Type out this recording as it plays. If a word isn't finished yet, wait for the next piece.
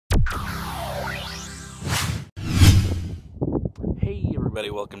everybody,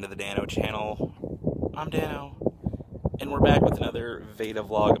 welcome to the Dano channel. I'm Dano, and we're back with another Veda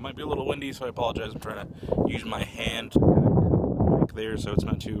vlog. It might be a little windy, so I apologize. I'm trying to use my hand to kind of cover the mic there so it's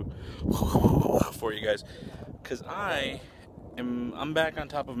not too for you guys. Because I'm back on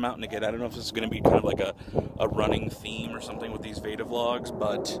top of a mountain again. I don't know if this is going to be kind of like a running theme or something with these Veda vlogs,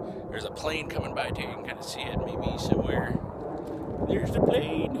 but there's a plane coming by too. You can kind of see it maybe somewhere. There's the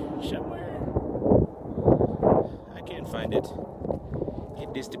plane somewhere. I can't find it.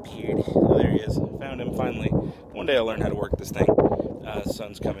 It disappeared. Oh, there he is. Found him finally. One day I'll learn how to work this thing.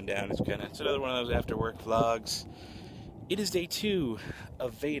 Sun's coming down. It's another one of those after work vlogs. It is day 2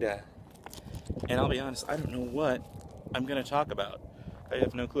 of Veda, and I'll be honest, I don't know what I'm gonna talk about. I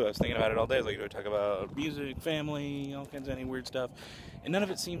have no clue. I was thinking about it all day. I was like, do I talk about music, family, all kinds of any weird stuff? And none of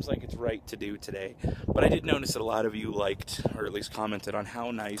it seems like it's right to do today. But I did notice that a lot of you liked, or at least commented on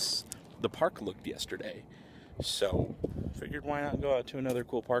how nice the park looked yesterday. So, figured why not go out to another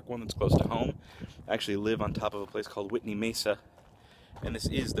cool park, one that's close to home. I actually live on top of a place called Whitney Mesa, and this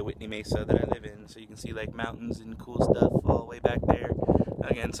is the Whitney Mesa that I live in, so you can see like mountains and cool stuff all the way back there.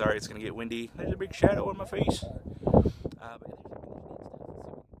 Again, sorry, it's gonna get windy. There's a big shadow on my face.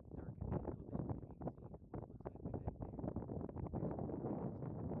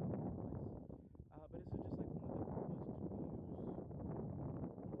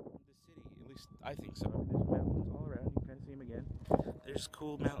 I think so. There's mountains all around. You can kind of see them again. There's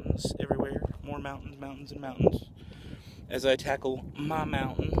cool mountains everywhere. More mountains, mountains, and mountains. As I tackle my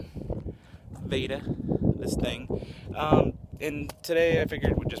mountain, Veda, this thing. And today I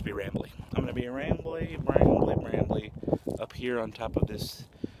figured it would just be rambly. I'm going to be rambly up here on top of this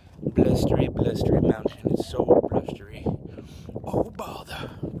blustery mountain. It's so blustery. Oh,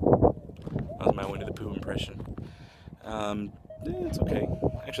 bother. That was my Winnie the Pooh impression. It's okay.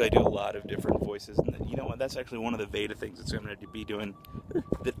 Actually, I do a lot of different voices, and you know what? That's actually one of the Veda things that I'm going to be doing,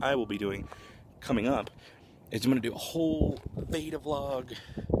 that I will be doing coming up, is I'm going to do a whole Veda vlog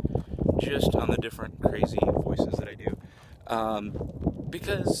just on the different crazy voices that I do,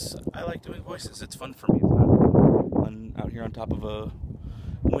 because I like doing voices. It's fun for me. It's not fun out here on top of a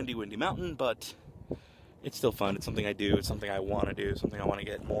windy mountain, but it's still fun. It's something I do. It's something I want to do. Something I want to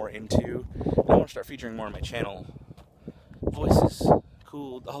get more into. And I want to start featuring more on my channel. Voices,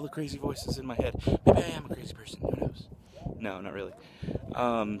 cool, all the crazy voices in my head. Maybe I am a crazy person, who knows? No, not really.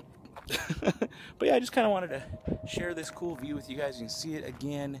 But yeah, I just kind of wanted to share this cool view with you guys. You can see it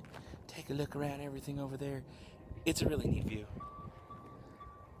again. Take a look around everything over there. It's a really neat view.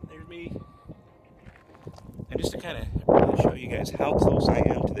 There's me. And just to kind of really show you guys how close I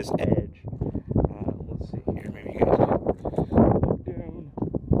am to this edge. Let's see here, maybe you guys can look down.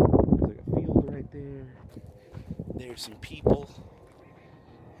 There's like a field right there. There's some people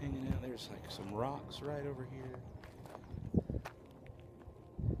hanging out. There's like some rocks right over here.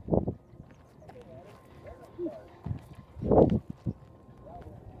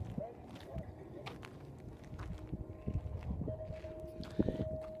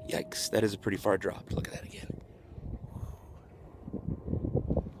 Yikes, that is a pretty far drop. Look at that again.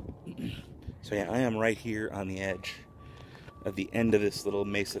 So yeah, I am right here on the edge of the end of this little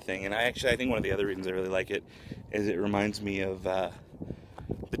mesa thing, and I think one of the other reasons I really like it is it reminds me of the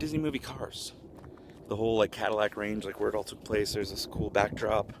Disney movie Cars. The whole like Cadillac range, like where it all took place. There's this cool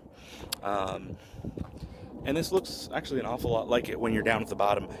backdrop, and this looks actually an awful lot like it when you're down at the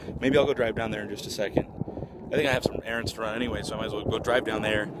bottom. Maybe I'll go drive down there in just a second. I think I have some errands to run anyway, so I might as well go drive down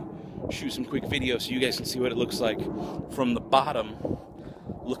there, shoot some quick video so you guys can see what it looks like from the bottom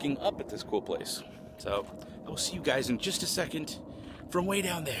looking up at this cool place. So I will see you guys in just a second from way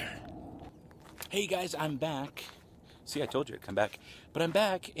down there. Hey guys, I'm back. See, I told you I'd come back. But I'm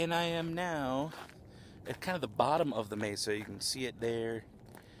back, and I am now at kind of the bottom of the mesa. You can see it there.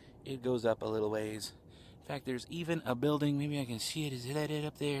 It goes up a little ways. In fact, there's even a building. Maybe I can see it. Is that it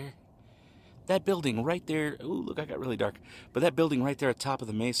up there? That building right there. Ooh, look, I got really dark. But that building right there at the top of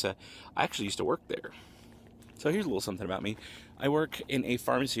the mesa, I actually used to work there. So here's a little something about me. I work in a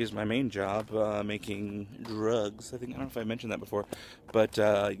pharmacy as my main job, making drugs. I don't know if I mentioned that before. But,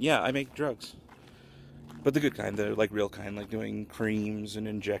 yeah, I make drugs. But the good kind, the like real kind, like doing creams and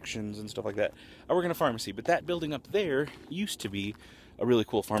injections and stuff like that. I work in a pharmacy, but that building up there used to be a really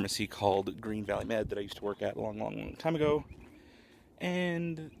cool pharmacy called Green Valley Med that I used to work at a long time ago.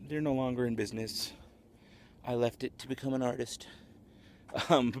 And they're no longer in business. I left it to become an artist.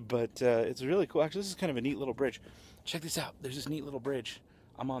 But it's really cool. Actually, this is kind of a neat little bridge. Check this out. There's this neat little bridge.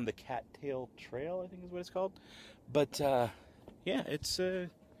 I'm on the Cattail Trail, I think is what it's called. But, yeah, it's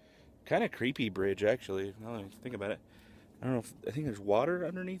kind of creepy bridge, actually, now that I think about it. I don't know I think there's water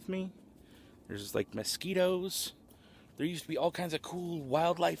underneath me. There's, like, mosquitoes. There used to be all kinds of cool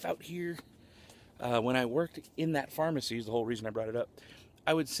wildlife out here. When I worked in that pharmacy, is the whole reason I brought it up.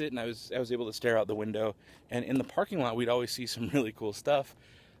 I would sit and I was able to stare out the window, and in the parking lot we'd always see some really cool stuff.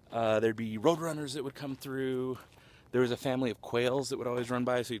 There'd be roadrunners that would come through. There was a family of quails that would always run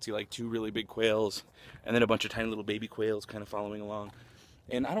by, so you'd see like 2 really big quails, and then a bunch of tiny little baby quails kind of following along.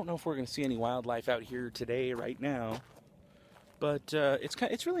 And I don't know if we're going to see any wildlife out here today, right now, but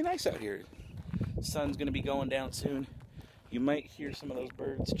it's really nice out here. The sun's going to be going down soon. You might hear some of those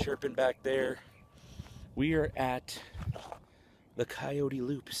birds chirping back there. We are at the Coyote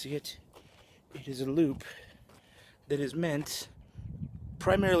Loop. See it? It is a loop that is meant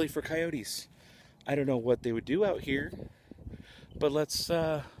primarily for coyotes. I don't know what they would do out here, but let's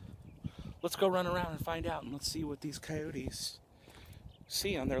go run around and find out, and let's see what these coyotes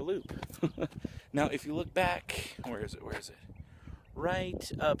see on their loop. Now, if you look back, where is it?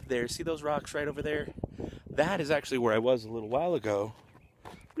 Right up there. See those rocks right over there? That is actually where I was a little while ago.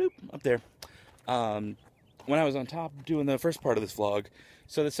 Bloop, up there. When I was on top doing the first part of this vlog.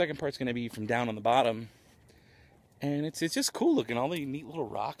 So the second part's going to be from down on the bottom. And it's just cool looking. All the neat little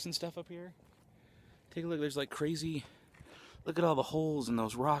rocks and stuff up here. Take a look. There's like crazy... Look at all the holes in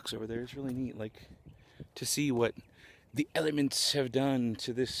those rocks over there. It's really neat, like, to see what the elements have done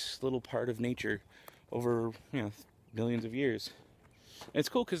to this little part of nature over, millions of years. And it's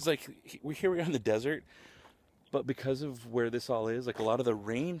cool because, like, here we are in the desert, but because of where this all is, like, a lot of the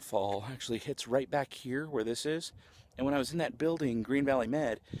rainfall actually hits right back here where this is. And when I was in that building, Green Valley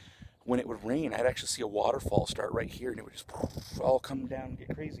Med, when it would rain, I'd actually see a waterfall start right here, and it would just all come down and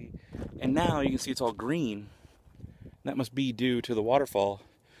get crazy. And now you can see it's all green. That must be due to the waterfall.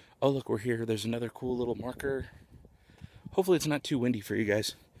 Oh, look, we're here. There's another cool little marker. Hopefully it's not too windy for you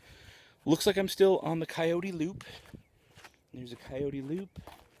guys. Looks like I'm still on the Coyote Loop. There's a Coyote Loop.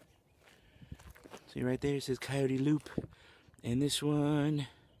 See right there, it says Coyote Loop. And this one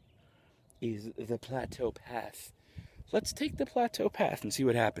is the Plateau Path. Let's take the Plateau Path and see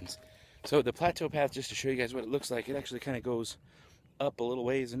what happens. So the Plateau Path, just to show you guys what it looks like, it actually kind of goes up a little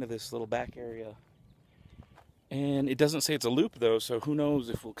ways into this little back area. And it doesn't say it's a loop, though, so who knows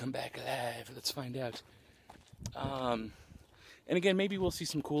if we'll come back alive. Let's find out. And again, maybe we'll see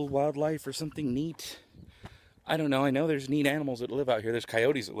some cool wildlife or something neat. I don't know. I know there's neat animals that live out here. There's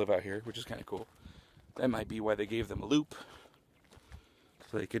coyotes that live out here, which is kind of cool. That might be why they gave them a loop,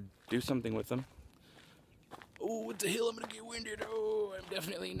 so they could do something with them. Oh, what the hell? I'm going to get winded. Oh, I'm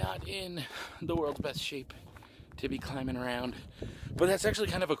definitely not in the world's best shape to be climbing around. But that's actually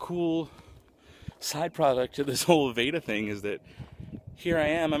kind of a cool side product to this whole Veda thing, is that here I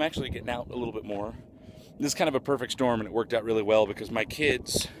am, I'm actually getting out a little bit more. This is kind of a perfect storm, and it worked out really well because my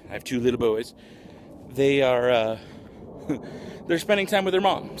kids, I have 2 little boys, they are, they're spending time with their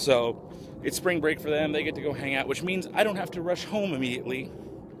mom. So it's spring break for them. They get to go hang out, which means I don't have to rush home immediately.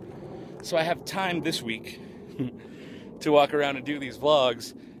 So I have time this week to walk around and do these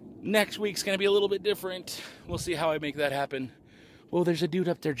vlogs. Next week's going to be a little bit different. We'll see how I make that happen. Whoa, there's a dude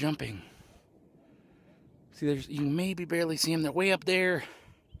up there jumping. See, you can maybe barely see him. They're way up there,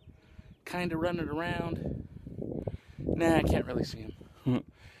 kind of running around. Nah, I can't really see him.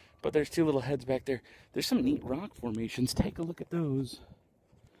 But there's 2 little heads back there. There's some neat rock formations. Take a look at those.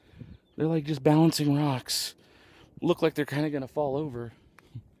 They're like just balancing rocks. Look like they're kind of going to fall over.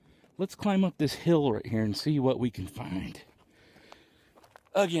 Let's climb up this hill right here and see what we can find.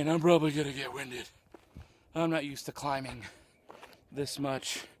 Again, I'm probably going to get winded. I'm not used to climbing this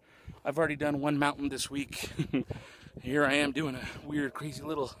much. I've already done 1 mountain this week. Here I am doing a weird, crazy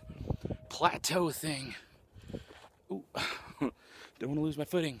little plateau thing. Ooh, don't want to lose my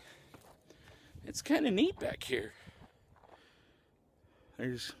footing. It's kind of neat back here.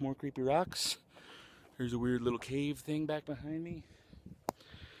 There's more creepy rocks. There's a weird little cave thing back behind me.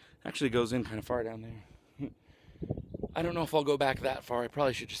 Actually goes in kind of far down there. I don't know if I'll go back that far. I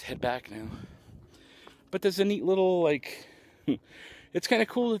probably should just head back now. But there's a neat little, like... It's kind of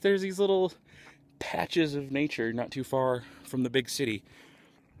cool that there's these little patches of nature not too far from the big city.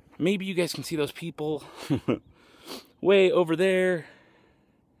 Maybe you guys can see those people way over there.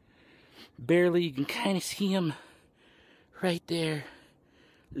 Barely, you can kind of see them right there.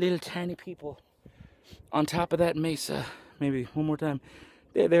 Little tiny people on top of that mesa. Maybe one more time.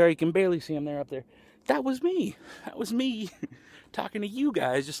 There, you can barely see them there up there. That was me. That was me talking to you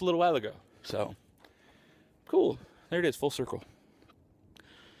guys just a little while ago. So, cool. There it is, full circle.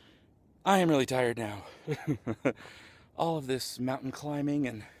 I am really tired now. All of this mountain climbing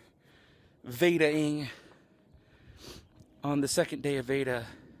and Vedaing on the second day of Veda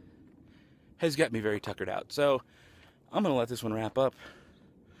has got me very tuckered out. So I'm going to let this one wrap up.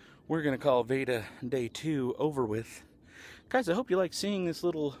 We're going to call Veda Day 2 over with. Guys, I hope you like seeing this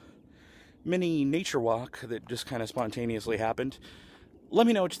little mini nature walk that just kind of spontaneously happened. Let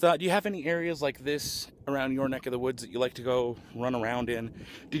me know what you thought. Do you have any areas like this around your neck of the woods that you like to go run around in?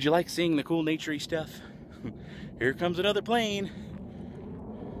 Did you like seeing the cool naturey stuff? Here comes another plane.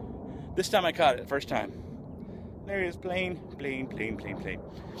 This time I caught it, first time. There it is, plane, plane, plane, plane, plane.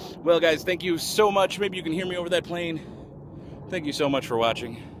 Well, guys, thank you so much. Maybe you can hear me over that plane. Thank you so much for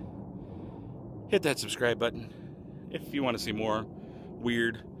watching. Hit that subscribe button if you want to see more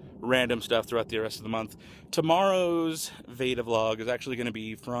weird, random stuff throughout the rest of the month. Tomorrow's Veda vlog is actually going to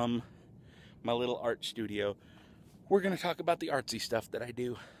be from my little art studio. We're going to talk about the artsy stuff that I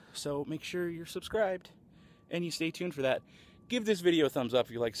do. So make sure you're subscribed and you stay tuned for that. Give this video a thumbs up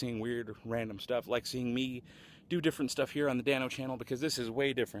if you like seeing weird, random stuff, like seeing me do different stuff here on the Dano channel, because this is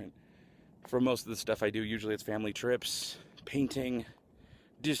way different from most of the stuff I do. Usually it's family trips, painting,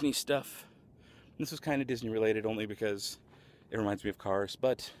 Disney stuff. This is kind of Disney related only because it reminds me of cars,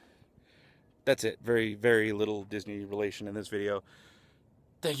 but that's it. Very, very little Disney relation in this video.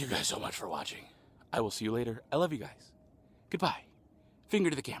 Thank you guys so much for watching. I will see you later. I love you guys. Goodbye. Finger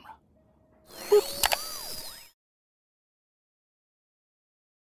to the camera. Boop.